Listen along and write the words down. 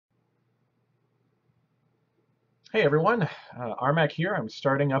Hey everyone, Armac here. I'm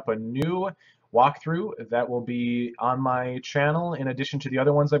starting up a new walkthrough that will be on my channel in addition to the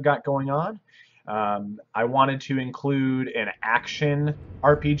other ones I've got going on. I wanted to include an action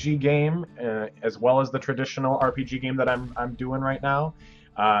RPG game as well as the traditional RPG game that I'm doing right now.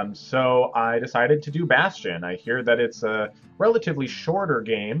 So I decided to do Bastion. I hear that it's a relatively shorter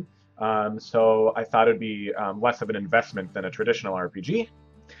game, so I thought it'd be less of an investment than a traditional RPG.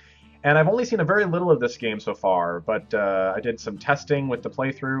 And I've only seen a very little of this game so far, but I did some testing with the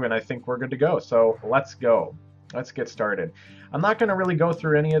playthrough, and I think we're good to go. So let's go. Let's get started. I'm not going to really go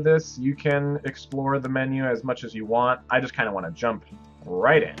through any of this. You can explore the menu as much as you want. I just kind of want to jump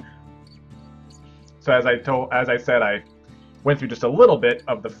right in. So as I said, I went through just a little bit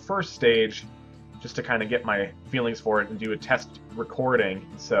of the first stage just to kind of get my feelings for it and do a test recording.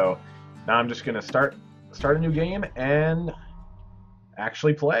 So now I'm just going to start a new game and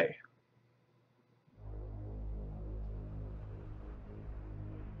actually play.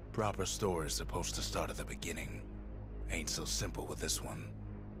 Proper story is supposed to start at the beginning. Ain't so simple with this one.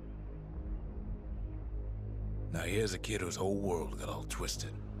 Now here's a kid whose whole world got all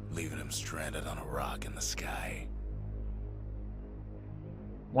twisted, leaving him stranded on a rock in the sky.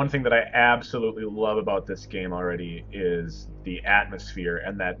 One thing that I absolutely love about this game already is the atmosphere,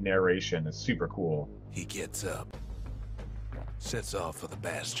 and that narration is super cool. He gets up, sets off for the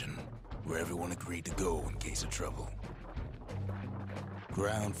Bastion, where everyone agreed to go in case of trouble.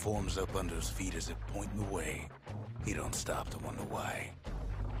 Ground forms up under his feet as if pointing the way. He don't stop to wonder why.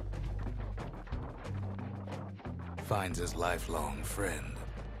 Finds his lifelong friend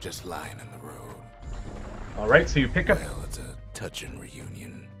just lying in the road. All right, so you pick up. Well, it's a touching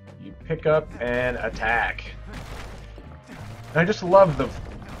reunion. You pick up and attack. And I just love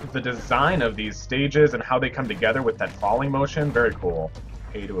the design of these stages and how they come together with that falling motion. Very cool.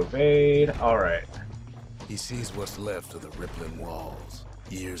 A to evade. All right. He sees what's left of the rippling walls.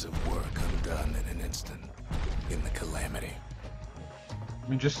 Years of work undone in an instant. In the Calamity. I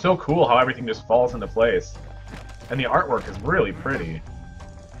mean, just so cool how everything just falls into place. And the artwork is really pretty.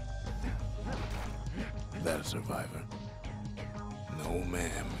 That a survivor? No,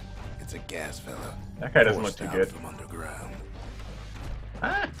 ma'am. It's a gas fella. That guy doesn't look Forced too out good. from underground.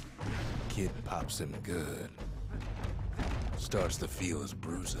 Ah! Kid pops him good. Starts to feel his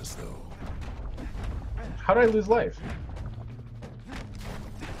bruises, though. How did I lose life?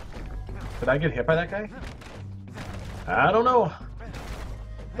 Did I get hit by that guy? I don't know.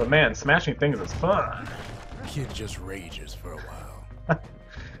 But man, smashing things is fun. Kid just rages for a while.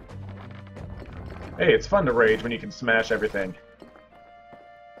 Hey, it's fun to rage when you can smash everything.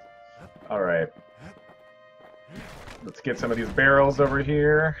 Alright. Let's get some of these barrels over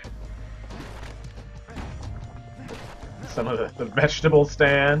here. Some of the vegetable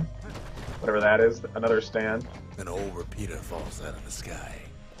stand. Whatever that is, another stand. An old repeater falls out of the sky.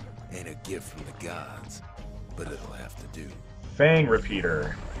 Ain't a gift from the gods, but it'll have to do. Fang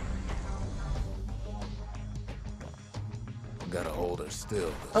repeater. Gotta hold her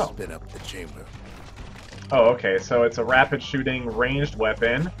still to spin up the chamber. Oh, okay, so it's a rapid shooting ranged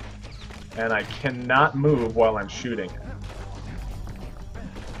weapon, and I cannot move while I'm shooting it.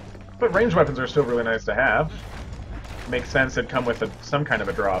 But ranged weapons are still really nice to have. Makes sense it'd come with some kind of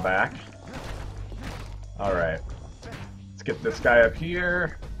a drawback. Alright. Let's get this guy up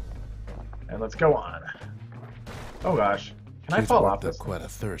here. And let's go on. Oh gosh. Can I fall off this? Quite a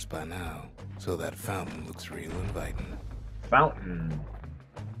thirst by now, so that fountain looks real inviting. Fountain.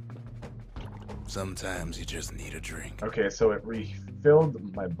 Sometimes you just need a drink. Okay, so it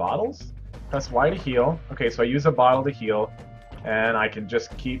refilled my bottles? Press Y to heal. Okay, so I use a bottle to heal, and I can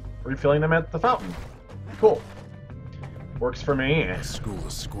just keep refilling them at the fountain. Cool. Works for me. A school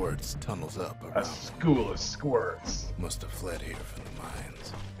of squirts tunnels up around. A school of squirts. Must have fled here from the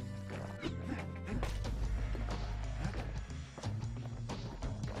mines.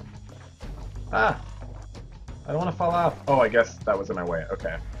 Ah! I don't want to fall off. Oh, I guess that was in my way.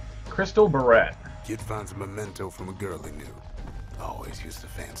 Okay. Crystal barrette. Kid finds a memento from a girl he knew. Always used to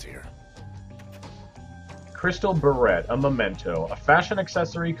fancy her. Crystal barrette, a memento, a fashion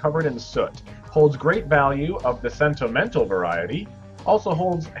accessory covered in soot. Holds great value of the sentimental variety. Also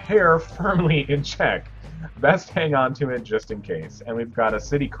holds hair firmly in check. Best hang on to it just in case. And we've got a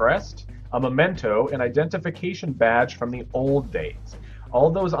city crest, a memento, an identification badge from the old days. All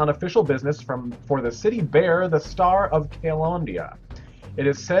those on official business for the city bear the Star of Calamity. It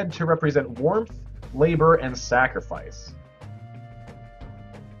is said to represent warmth, labor, and sacrifice.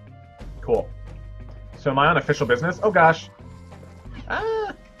 Cool. So am I on official business? Oh gosh.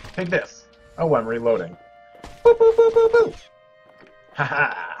 Ah! Take this. Oh, I'm reloading. Boop, boop, boop, boop, boop.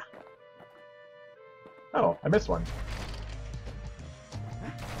 Haha. Oh, I missed one.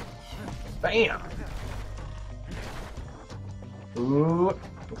 Bam! Ooh,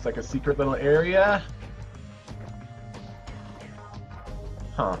 looks like a secret little area.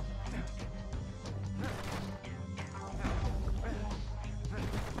 Huh.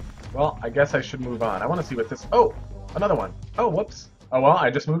 Well, I guess I should move on. I want to see what this... Oh! Another one. Oh, whoops. Oh, well, I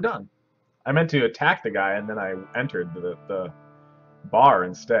just moved on. I meant to attack the guy, and then I entered the bar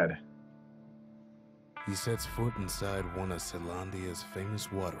instead. He sets foot inside one of Zealandia's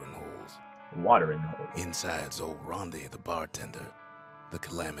famous watering holes. Watering hole. Inside's old Rondi, the bartender. The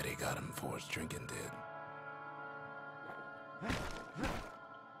Calamity got him before his drinking did.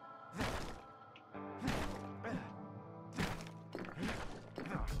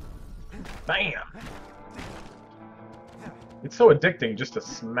 Bam! It's so addicting just to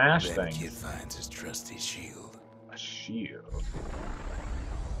smash Then things. Kid finds his trusty shield. A shield.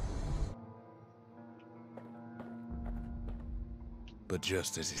 But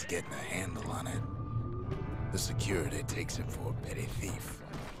just as he's getting a handle on it, the security takes him for a petty thief.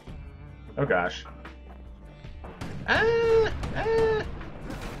 Oh gosh. Ah! Ah!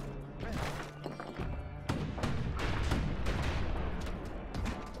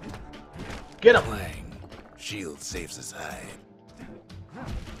 Get him! Clang. Shield saves his hide.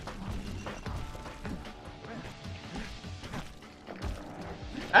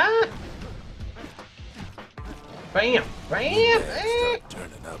 Ah! Bam! Bam! Ah! Start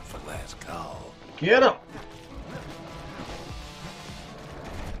turning up for last call. Get him!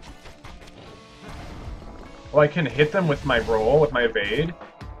 Oh, I can hit them with my roll, with my evade.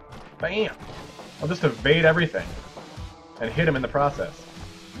 Bam! I'll just evade everything. And hit him in the process.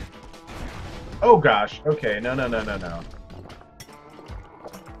 Oh gosh, okay, no.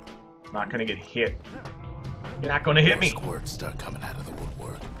 Not gonna get hit. You're not gonna hit me! Squirts start coming out of the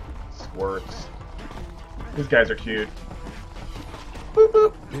woodwork. Squirts. These guys are cute. Boop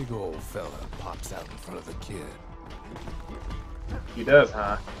boop! Big old fella pops out in front of the kid. He does,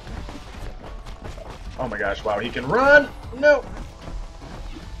 huh? Oh my gosh, wow, he can run! No!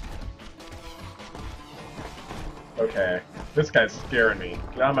 Okay, this guy's scaring me.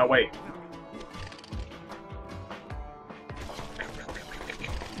 Get out of my way.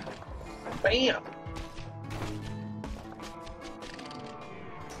 Bam!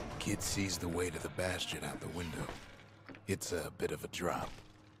 Kid sees the way to the Bastion out the window. It's a bit of a drop.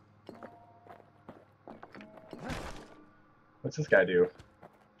 What's this guy do?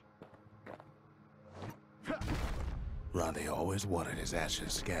 Rondi always wanted his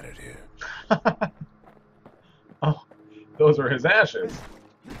ashes scattered here. Oh, those were his ashes.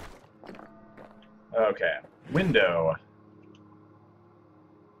 Okay, window.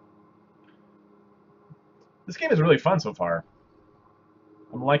 This game is really fun so far.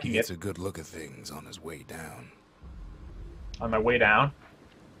 I'm liking He gets it. a good look at things on his way down. On my way down.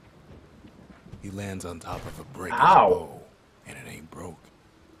 He lands on top of a breaker's Ow. bow, and it ain't broke.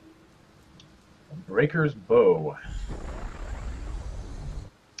 Breaker's bow.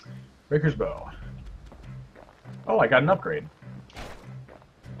 Breaker's bow. Oh, I got an upgrade.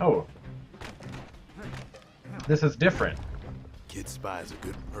 Oh. This is different. Kid spies a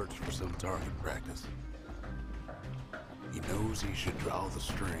good perch for some target practice. He knows he should draw the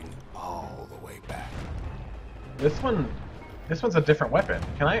string all the way back. This one's a different weapon.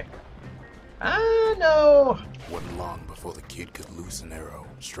 Can I? Ah, no. Wasn't long before the kid could loose an arrow,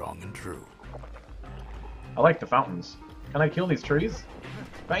 strong and true. I like the fountains. Can I kill these trees?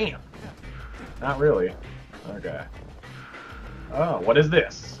 Bam. Not really. Okay. Oh, what is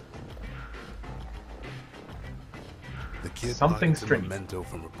this? The kid Something pockets a stringy. memento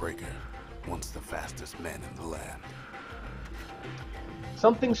from a breaker, once the fastest man in the land.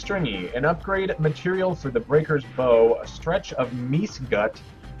 Something stringy, an upgrade material for the breaker's bow, a stretch of meese gut,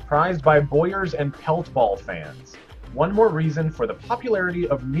 prized by boyers and pelt ball fans. One more reason for the popularity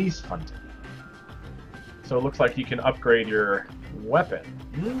of meese hunting. So it looks like you can upgrade your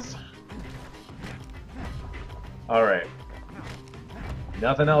weapons. Alright.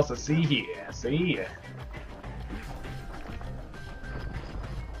 Nothing else to see here. See?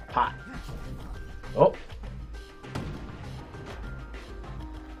 Hot. Oh.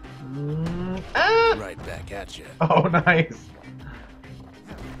 Ah! Right back at you. Oh, nice.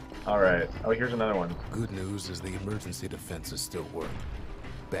 Alright. Oh, here's another one. Good news is the emergency defenses still work.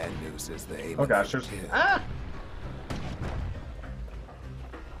 Bad news is the aim. Oh gosh, there's... Ah!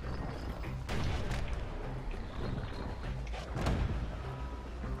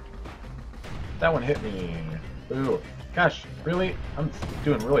 That one hit me. Ooh. Gosh, really? I'm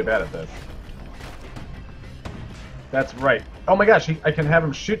doing really bad at this. That's right. Oh my gosh, I can have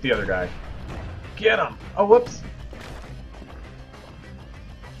him shoot the other guy. Get him! Oh, whoops!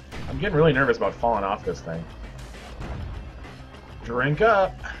 I'm getting really nervous about falling off this thing. Drink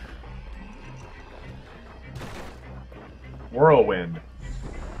up! Whirlwind.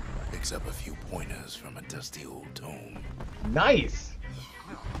 Picks up a few pointers from a dusty old tome. Nice!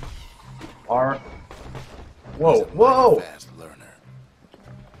 Whoa, whoa! Fast learner.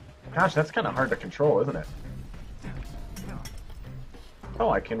 Gosh, that's kind of hard to control, isn't it?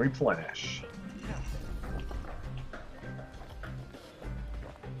 Oh, I can replenish.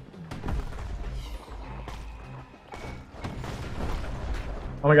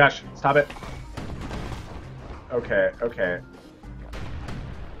 Oh my gosh, stop it. Okay, okay.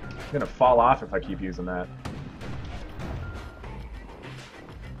 I'm gonna fall off if I keep using that.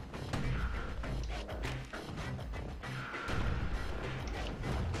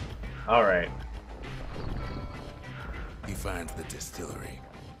 Alright. He finds the distillery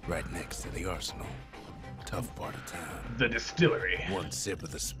right next to the arsenal. Tough part of town. The distillery. One sip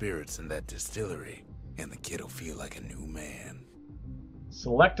of the spirits in that distillery, and the kid'll feel like a new man.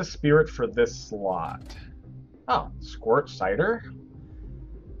 Select a spirit for this slot. Oh, squirt cider?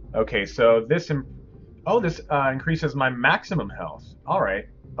 Okay, so this increases my maximum health. Alright.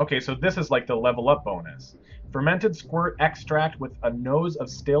 Okay, so this is like the level up bonus. Fermented squirt extract with a nose of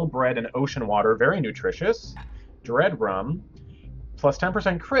stale bread and ocean water. Very nutritious. Dread rum. Plus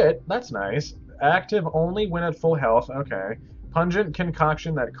 10% crit. That's nice. Active only when at full health. Okay. Pungent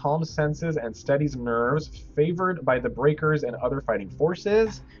concoction that calms senses and steadies nerves. Favored by the breakers and other fighting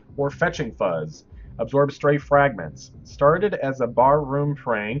forces. Or fetching fuzz. Absorb stray fragments. Started as a barroom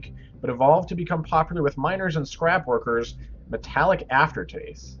prank, but evolved to become popular with miners and scrap workers. Metallic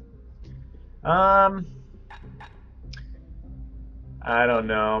aftertaste. I don't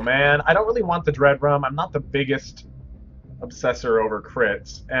know, man. I don't really want the Dread Rum. I'm not the biggest obsessor over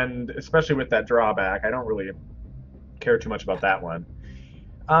crits, and especially with that drawback, I don't really care too much about that one.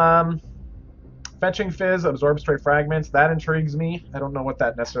 Fetching Fizz, absorb stray fragments. That intrigues me. I don't know what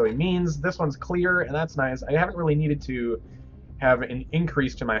that necessarily means. This one's clear, and that's nice. I haven't really needed to have an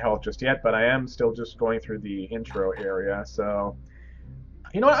increase to my health just yet, but I am still just going through the intro area, so...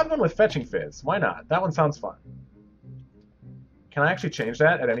 You know what? I'm going with Fetching Fizz. Why not? That one sounds fun. Can I actually change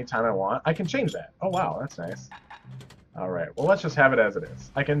that at any time I want? I can change that. Oh, wow. That's nice. Alright. Well, let's just have it as it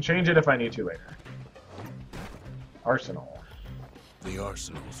is. I can change it if I need to later. Arsenal. The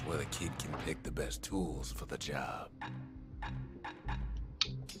arsenal's where the kid can pick the best tools for the job.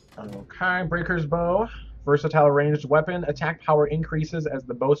 Okay. Breaker's Bow. Versatile ranged weapon. Attack power increases as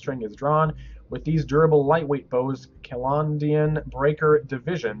the bowstring is drawn. With these durable lightweight bows, Calandian breaker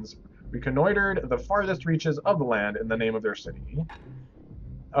divisions reconnoitered the farthest reaches of the land in the name of their city.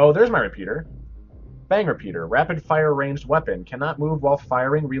 Oh, there's my repeater. Bang repeater. Rapid fire ranged weapon. Cannot move while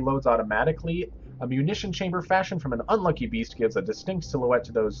firing. Reloads automatically. A munition chamber fashioned from an unlucky beast gives a distinct silhouette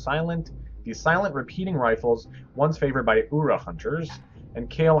to these silent repeating rifles once favored by Ura hunters. And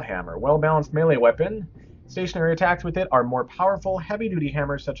Kale Hammer. Well-balanced melee weapon. Stationary attacks with it are more powerful, heavy-duty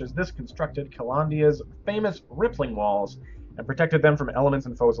hammers such as this constructed Calandia's famous rippling walls and protected them from elements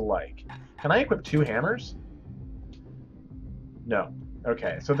and foes alike. Can I equip 2 hammers? No.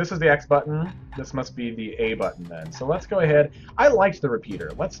 Okay, so this is the X button. This must be the A button then. So let's go ahead. I liked the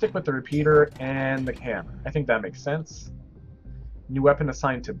repeater. Let's stick with the repeater and the hammer. I think that makes sense. New weapon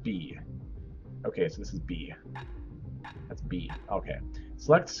assigned to B. Okay, so this is B. That's B. Okay.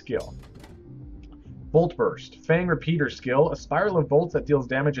 Select skill. Bolt Burst. Fang Repeater skill. A spiral of bolts that deals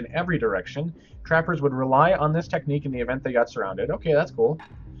damage in every direction. Trappers would rely on this technique in the event they got surrounded. Okay, that's cool.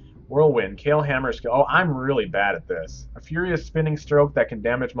 Whirlwind. Kale Hammer skill. Oh, I'm really bad at this. A furious spinning stroke that can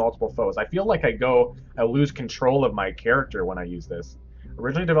damage multiple foes. I feel like I lose control of my character when I use this.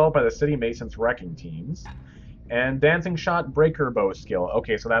 Originally developed by the City Masons Wrecking Teams. And Dancing Shot Breaker Bow skill.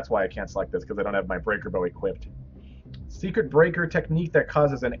 Okay, so that's why I can't select this, because I don't have my Breaker Bow equipped. Secret Breaker technique that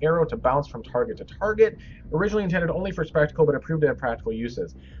causes an arrow to bounce from target to target. Originally intended only for spectacle, but approved to have practical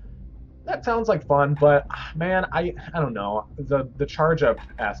uses. That sounds like fun, but man, I don't know. The charge up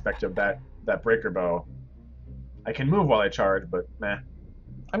aspect of that Breaker Bow. I can move while I charge, but meh.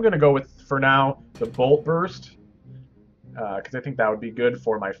 I'm gonna go with, for now, the Bolt Burst, because I think that would be good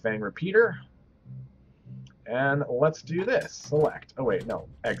for my Fang Repeater. And let's do this. Select. Oh wait, no.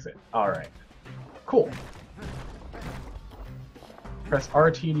 Exit. Alright. Cool. Press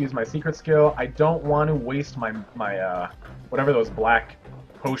RT to use my secret skill. I don't want to waste my whatever those black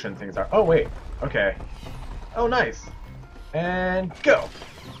potion things are. Oh, wait. Okay. Oh, nice. And go.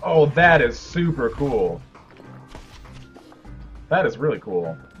 Oh, that is super cool. That is really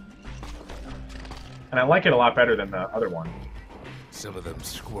cool. And I like it a lot better than the other one. some of them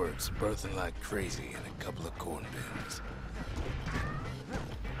squirts birthing like crazy in a couple of corn bins.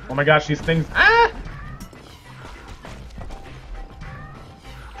 Oh my gosh, these things. Ah!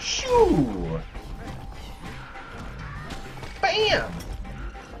 Shoo! Bam!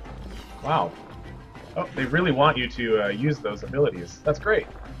 Wow. Oh, they really want you to use those abilities. That's great.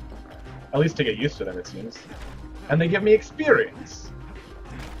 At least to get used to them, it seems. And they give me experience.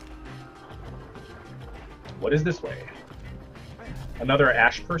 What is this way? Another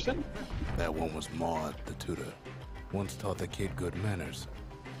ash person? That one was Maud, the tutor. Once taught the kid good manners.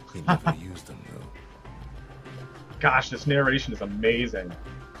 He never used them, though. Gosh, this narration is amazing.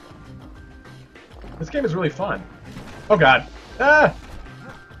 This game is really fun. Oh god. Ah!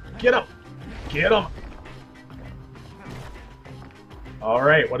 Get him! Get him!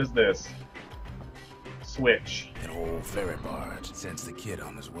 Alright, what is this? Switch. An old ferry barge sends the kid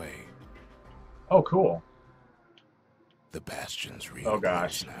on his way. Oh, cool. The Bastion's real. Oh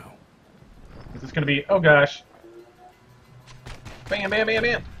gosh. Now. Is this gonna be... Oh gosh. Bam, bam, bam,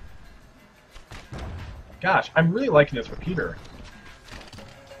 bam! Gosh, I'm really liking this repeater.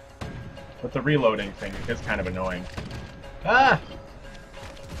 But the reloading thing is kind of annoying. Ah!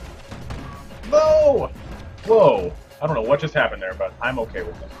 Whoa! Whoa! I don't know what just happened there, but I'm okay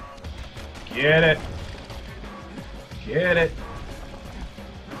with it. Get it! Get it!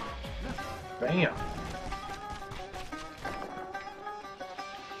 Bam!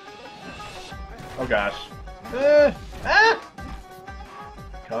 Oh gosh. Ah!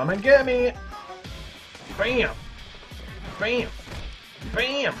 Come and get me! Bam! Bam!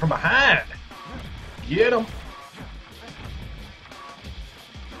 Bam! From behind! Get him!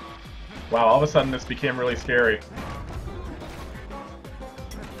 Wow, all of a sudden this became really scary.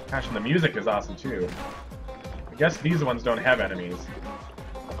 Gosh, and the music is awesome too. I guess these ones don't have enemies.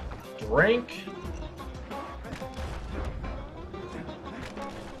 Drink.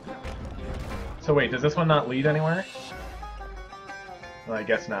 So wait, does this one not lead anywhere? Well, I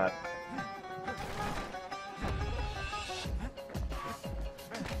guess not.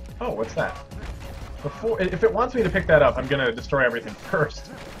 Oh, what's that? Before, if it wants me to pick that up, I'm gonna destroy everything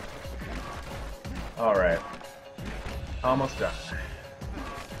first. Alright. Almost done.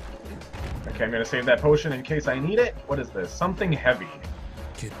 Okay, I'm gonna save that potion in case I need it. What is this? Something heavy.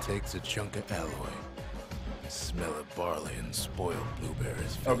 Kid takes a chunk of alloy. Smell of barley and spoiled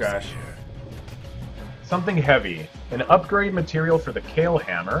blueberries. Oh gosh. The air. Something heavy. An upgrade material for the Kale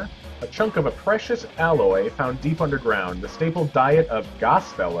Hammer. A chunk of a precious alloy found deep underground. The staple diet of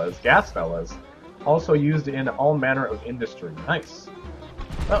gasfellas, also used in all manner of industry. Nice.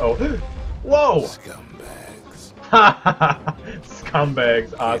 Uh-oh. Whoa! Scumbags.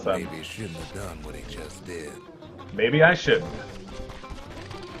 Scumbags. Awesome. Maybe he shouldn't have done what he just did. Maybe I shouldn't.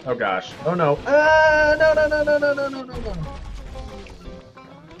 Oh gosh. Oh no. Ah! No, no, no, no, no, no, no, no, no.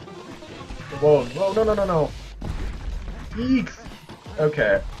 Whoa, whoa, no, no, no, no. Eeks.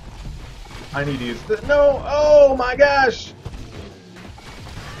 Okay. I need to use this. No! Oh my gosh!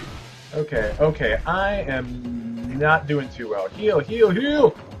 Okay, okay. I am not doing too well. Heal, heal,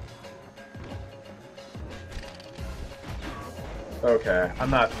 heal! Okay, I'm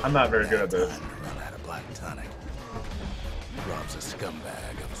not very good at this. Run out of black tonic. Rob's a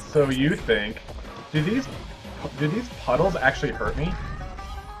scumbag. So you think... Do these puddles actually hurt me?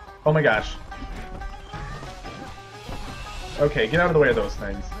 Oh my gosh. Okay, get out of the way of those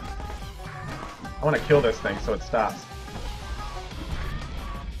things. I want to kill this thing so it stops.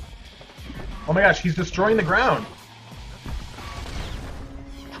 Oh my gosh, he's destroying the ground!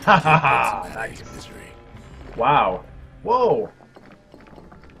 Ha ha ha! Nice. Wow. Whoa!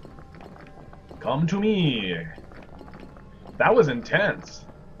 Come to me! That was intense.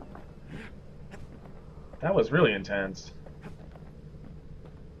 That was really intense.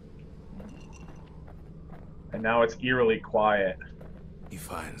 And now it's eerily quiet. He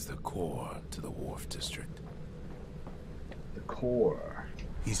finds the core to the Wharf District. The core.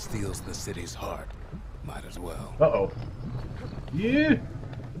 He steals the city's heart. Might as well. Uh-oh. Yeah!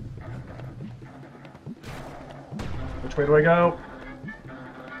 Which way do I go?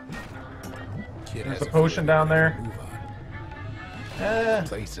 Kid There's has a potion down there. Move on. Ah, The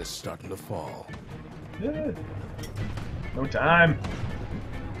place is starting to fall. yeah. No time.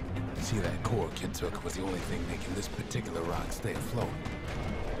 See, that core kid took was the only thing making this particular rock stay afloat.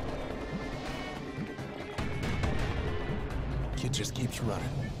 Kid just keeps running.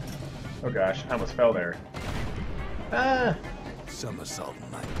 Oh gosh, I almost fell there. Ah!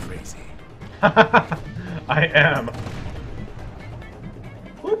 Somersaulting like crazy. I am.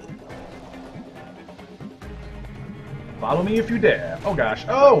 Whoop. Follow me if you dare. Oh gosh.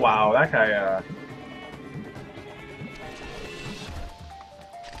 Oh wow, that guy,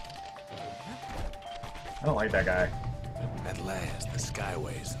 I don't like that guy. At last, the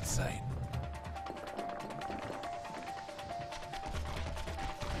skyway's in sight.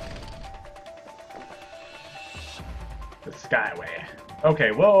 The Skyway.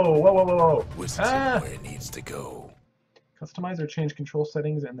 Okay, whoa, whoa, whoa, whoa, whoa. Whisk it where it needs to go. Customize or change control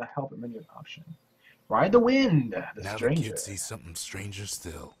settings and the help menu option. Ride the wind. The Now stranger. the kid sees something stranger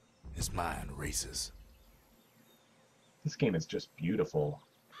still. His mind races. This game is just beautiful.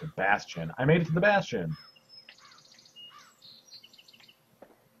 The Bastion. I made it to the Bastion.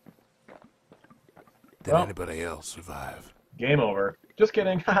 Did Well, anybody else survive? game over. Just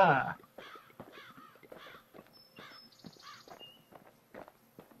kidding. Haha.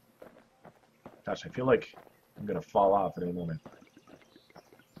 Gosh, I feel like I'm gonna fall off at any moment.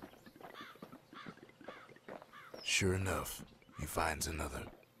 Sure enough, he finds another.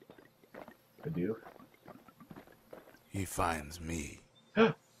 I do. He finds me.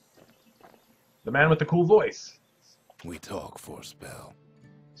 The man with the cool voice. We talk for a spell.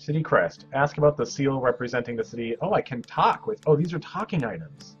 City crest. Ask about the seal representing the city. Oh, I can talk with... Oh, these are talking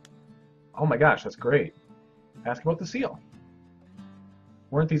items. Oh my gosh, that's great. Ask about the seal.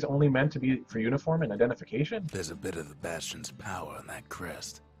 Weren't these only meant to be for uniform and identification? There's a bit of the Bastion's power in that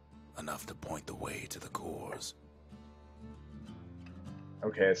crest. Enough to point the way to the cores.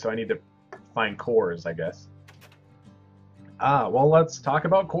 Okay, so I need to find cores, I guess. Ah, well, let's talk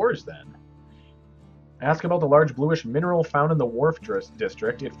about cores then. Ask about the large bluish mineral found in the Wharf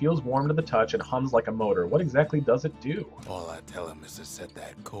District. It feels warm to the touch and hums like a motor. What exactly does it do? All I tell him is to set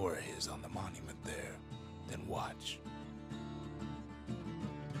that core of his on the monument there. Then watch.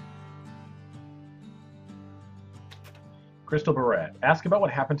 Crystal Barrette. Ask about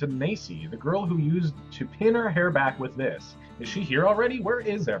what happened to Nacy, the girl who used to pin her hair back with this. Is she here already? Where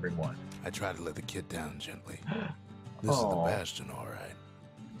is everyone? I try to let the kid down gently. This is the Bastion, all right.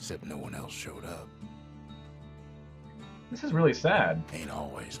 Except no one else showed up. This is really sad, Ain't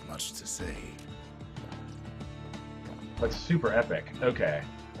always much to say. but super epic. Okay.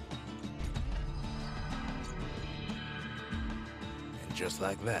 And just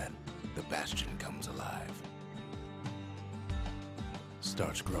like that, the Bastion comes alive.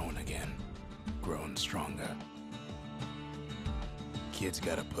 Starts growing again. Growing stronger. Kid's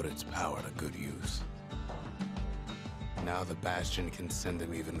gotta put its power to good use. Now the Bastion can send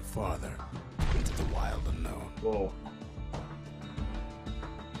him even farther into the wild unknown. Whoa.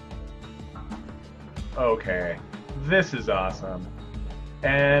 Okay. This is awesome.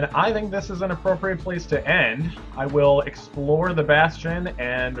 And I think this is an appropriate place to end. I will explore the Bastion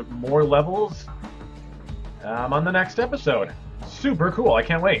and more levels on the next episode. Super cool. I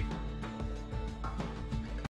can't wait.